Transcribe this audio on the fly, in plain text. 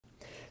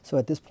So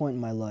at this point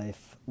in my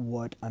life,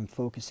 what I'm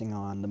focusing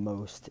on the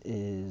most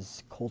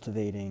is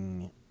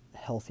cultivating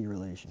healthy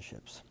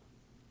relationships.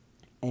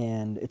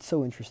 And it's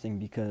so interesting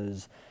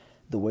because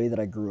the way that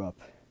I grew up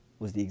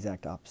was the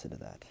exact opposite of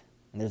that.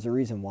 And there's a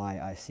reason why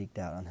I seeked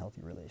out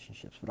unhealthy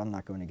relationships, but I'm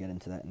not going to get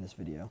into that in this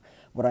video.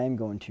 What I am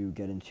going to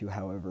get into,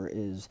 however,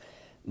 is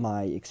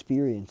my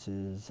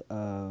experiences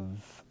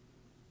of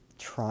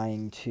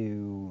trying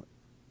to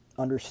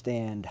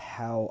understand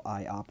how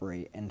I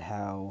operate and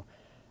how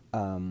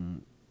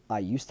I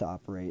used to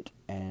operate,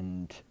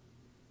 and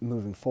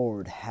moving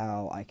forward,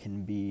 how I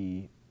can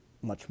be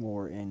much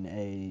more in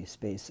a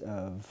space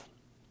of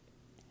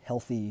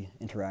healthy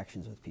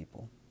interactions with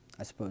people.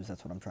 I suppose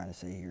that's what I'm trying to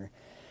say here.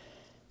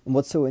 And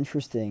what's so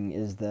interesting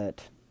is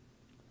that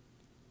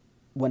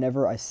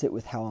whenever I sit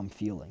with how I'm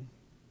feeling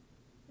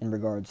in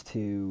regards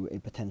to a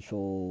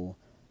potential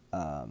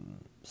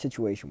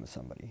situation with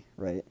somebody,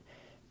 right?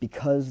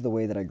 Because the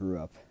way that I grew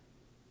up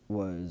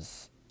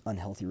was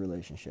unhealthy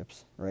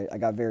relationships, right? I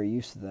got very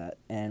used to that.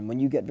 And when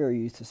you get very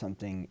used to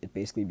something, it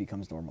basically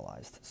becomes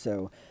normalized.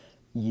 So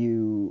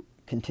you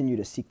continue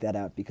to seek that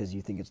out because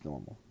you think it's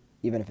normal,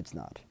 even if it's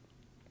not.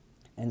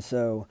 And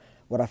so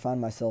what I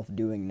find myself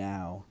doing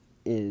now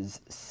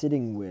is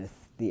sitting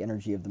with the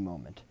energy of the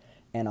moment.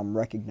 And I'm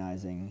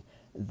recognizing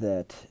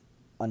that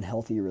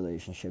unhealthy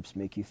relationships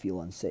make you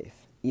feel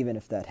unsafe, even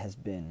if that has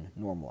been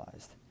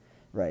normalized,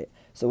 right?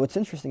 So what's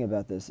interesting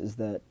about this is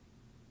that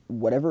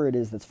whatever it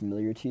is that's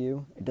familiar to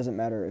you, it doesn't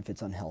matter if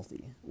it's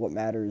unhealthy. What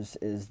matters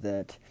is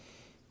that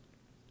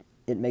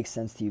it makes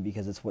sense to you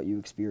because it's what you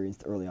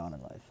experienced early on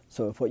in life.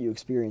 So if what you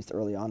experienced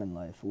early on in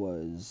life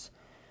was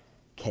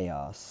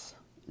chaos,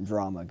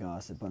 drama,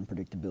 gossip,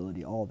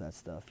 unpredictability, all that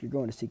stuff, you're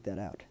going to seek that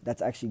out.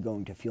 That's actually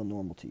going to feel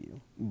normal to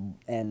you.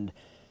 And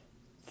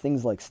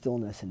things like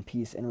stillness and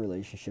peace in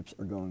relationships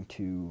are going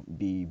to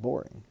be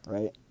boring,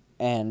 right?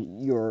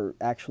 And you're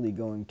actually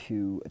going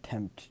to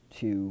attempt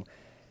to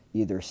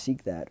either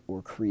seek that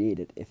or create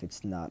it if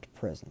it's not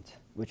present,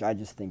 which I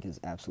just think is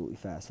absolutely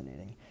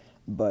fascinating.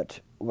 But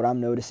what I'm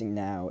noticing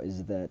now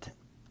is that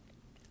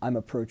I'm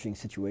approaching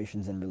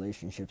situations and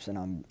relationships,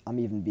 and I'm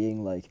even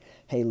being like,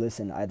 hey,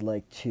 listen, I'd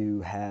like to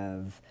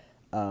have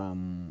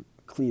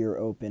clear,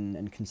 open,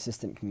 and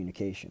consistent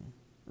communication,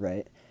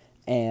 right?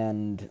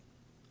 And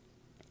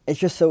it's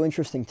just so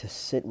interesting to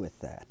sit with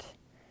that,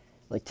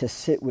 like to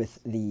sit with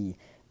the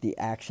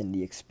action,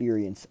 the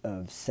experience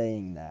of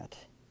saying that,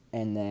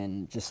 and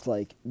then just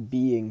like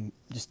being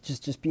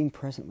just being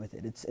present with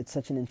it. It's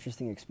such an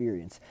interesting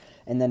experience.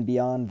 And then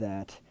beyond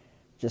that,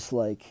 just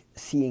like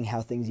seeing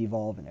how things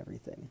evolve and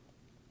everything.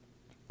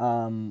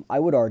 I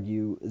would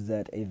argue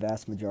that a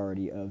vast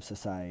majority of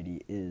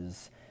society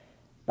is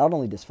not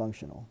only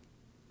dysfunctional,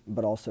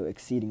 but also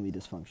exceedingly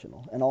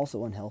dysfunctional and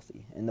also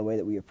unhealthy in the way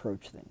that we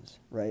approach things,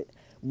 right?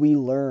 We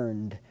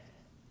learned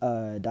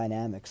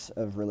dynamics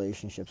of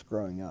relationships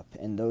growing up,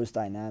 and those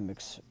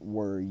dynamics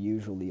were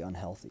usually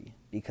unhealthy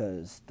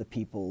because the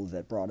people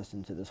that brought us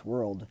into this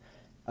world,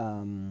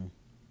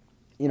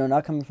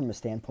 not coming from a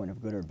standpoint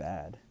of good or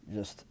bad,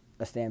 just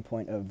a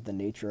standpoint of the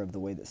nature of the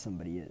way that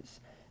somebody is,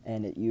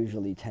 and it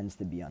usually tends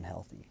to be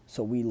unhealthy.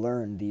 So we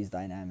learn these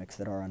dynamics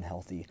that are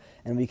unhealthy,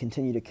 and we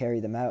continue to carry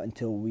them out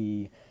until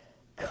we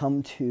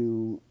come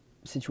to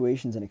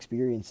situations and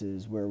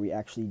experiences where we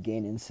actually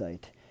gain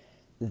insight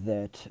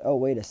that, oh,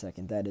 wait a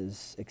second, that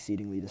is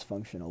exceedingly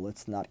dysfunctional.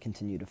 Let's not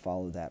continue to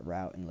follow that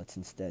route, and let's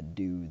instead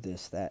do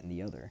this, that, and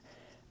the other.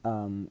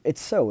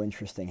 It's so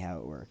interesting how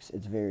it works.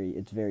 It's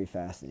very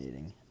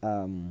fascinating.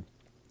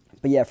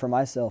 But yeah, for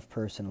myself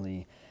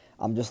personally,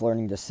 I'm just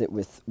learning to sit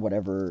with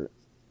whatever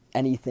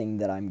anything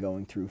that I'm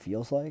going through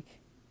feels like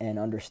and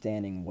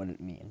understanding what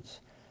it means.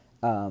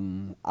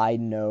 I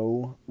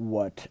know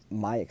what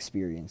my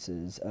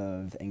experiences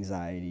of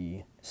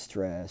anxiety,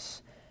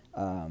 stress,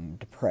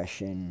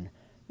 depression,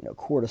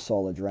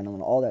 cortisol,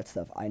 adrenaline, all that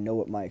stuff, I know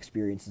what my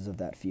experiences of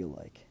that feel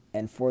like.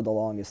 And for the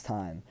longest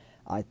time,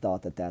 I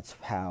thought that that's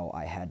how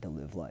I had to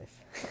live life.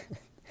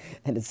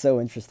 And it's so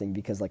interesting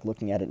because, like,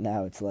 looking at it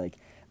now, it's like,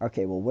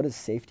 okay, well, what does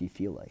safety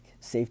feel like?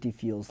 Safety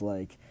feels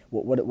like,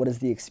 what is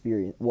the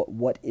experience,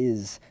 what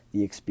is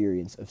the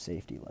experience of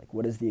safety like?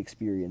 What is the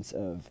experience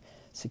of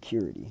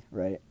security,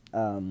 right?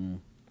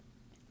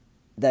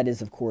 That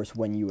is, of course,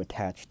 when you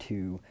attach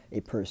to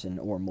a person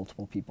or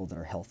multiple people that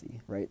are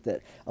healthy, right?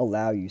 That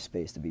allow you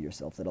space to be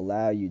yourself, that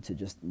allow you to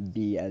just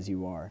be as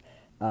you are.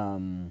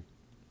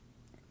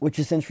 Which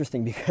is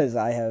interesting because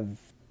I have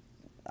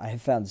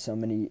found so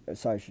many.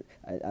 Sorry,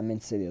 I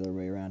meant to say the other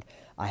way around.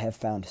 I have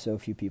found so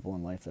few people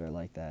in life that are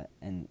like that,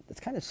 and it's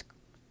kind of,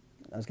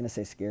 I was gonna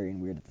say scary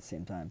and weird at the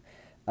same time.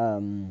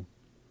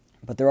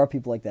 But there are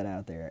people like that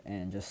out there,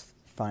 and just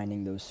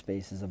finding those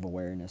spaces of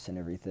awareness and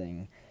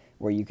everything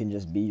where you can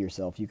just be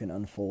yourself, you can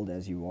unfold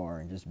as you are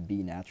and just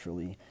be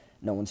naturally.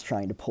 No one's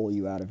trying to pull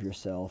you out of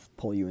yourself,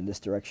 pull you in this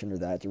direction or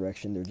that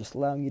direction. They're just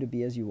allowing you to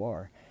be as you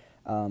are.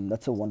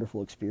 That's a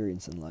wonderful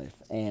experience in life.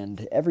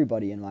 And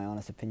everybody, in my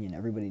honest opinion,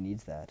 everybody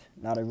needs that.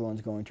 Not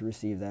everyone's going to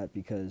receive that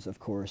because, of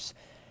course,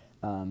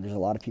 There's a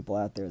lot of people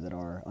out there that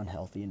are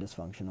unhealthy and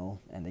dysfunctional,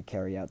 and they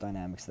carry out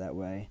dynamics that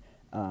way.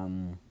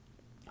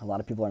 A lot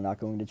of people are not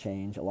going to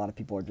change. A lot of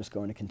people are just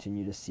going to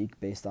continue to seek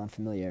based on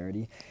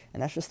familiarity,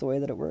 and that's just the way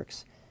that it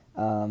works.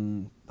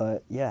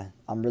 But yeah,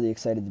 I'm really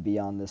excited to be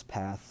on this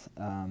path,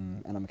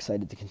 and I'm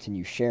excited to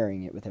continue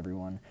sharing it with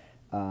everyone.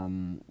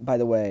 By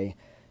the way,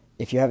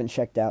 if you haven't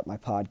checked out my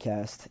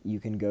podcast, you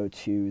can go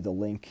to the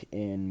link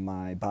in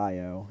my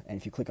bio, and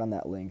if you click on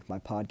that link, my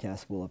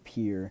podcast will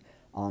appear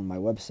on my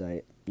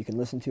website. You can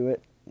listen to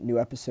it. New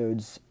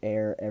episodes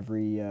air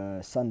every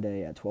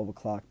Sunday at 12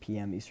 o'clock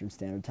p.m. Eastern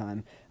Standard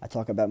Time. I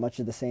talk about much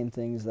of the same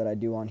things that I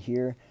do on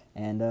here,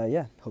 and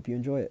yeah, hope you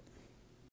enjoy it.